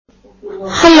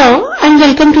Hello and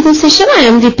welcome to the session. I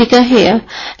am Deepika here.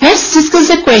 Let's discuss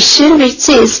the question which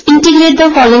says integrate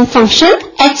the following function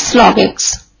x log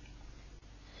x.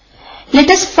 Let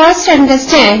us first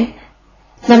understand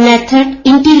the method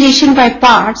integration by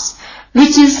parts,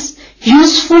 which is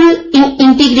useful in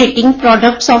integrating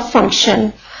products of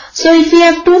function. So if we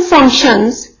have two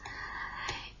functions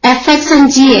fx and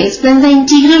gx, then the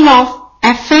integral of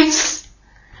fx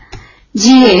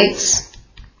gx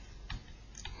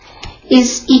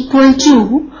is equal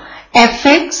to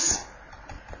fx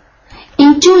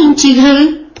into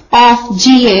integral of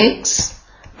gx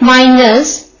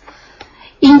minus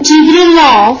integral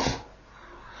of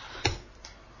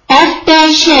f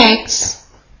dash x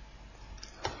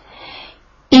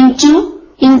into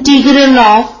integral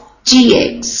of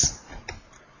gx.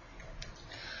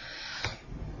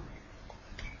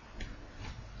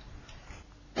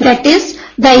 That is,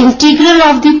 the integral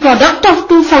of the product of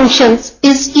two functions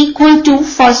is equal to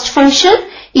first function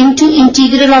into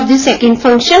integral of the second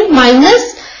function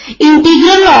minus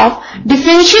integral of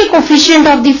differential coefficient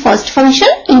of the first function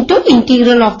into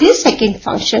integral of the second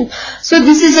function. So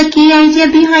this is a key idea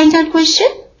behind our question.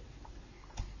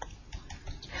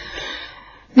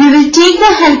 We will take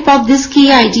the help of this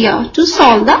key idea to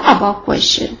solve the above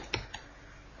question.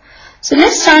 So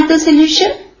let's start the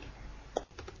solution.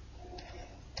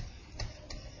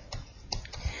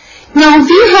 Now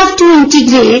we have to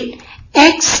integrate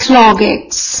x log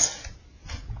x.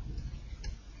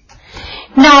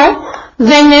 Now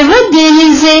whenever there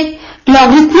is a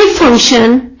logarithmic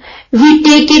function, we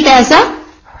take it as a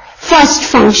first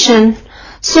function.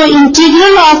 So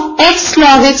integral of x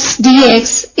log x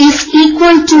dx is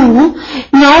equal to,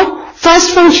 now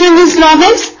first function is log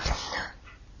x.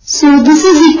 So this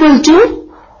is equal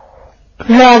to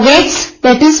log x,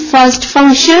 that is first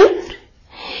function,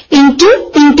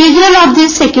 into integral of the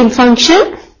second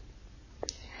function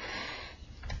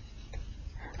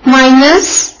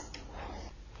minus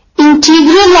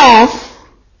integral of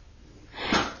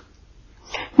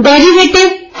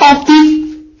derivative of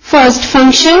the first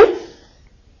function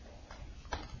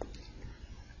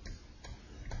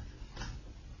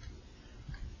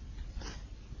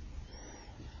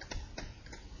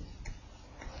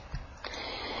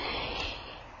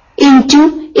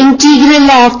into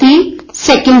integral of the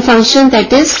second function,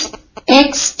 that is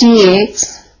x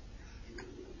dx,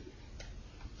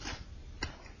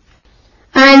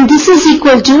 and this is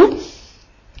equal to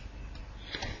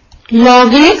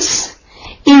log x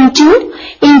into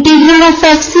integral of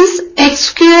x is x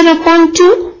square upon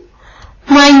 2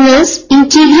 minus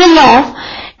integral of,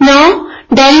 now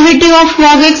derivative of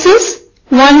log x is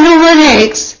 1 over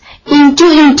x into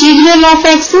integral of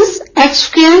x is x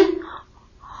square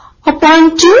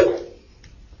upon 2.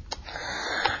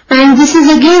 And this is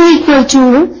again equal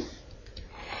to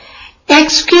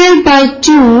x square by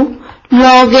 2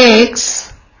 log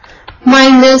x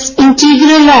minus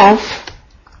integral of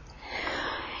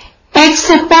x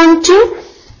upon 2,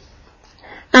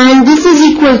 and this is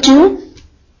equal to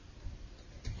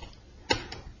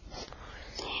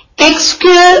x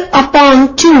square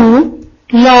upon 2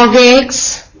 log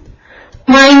x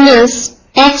minus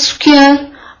x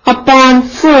square upon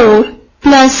 4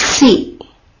 plus c.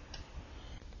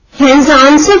 Hence the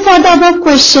answer for the above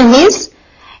question is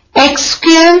x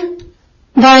square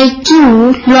by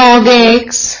 2 log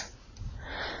x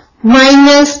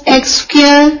minus x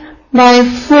square by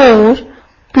 4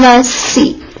 plus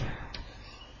c.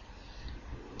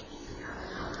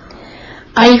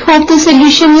 I hope the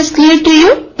solution is clear to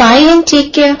you. Bye and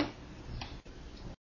take care.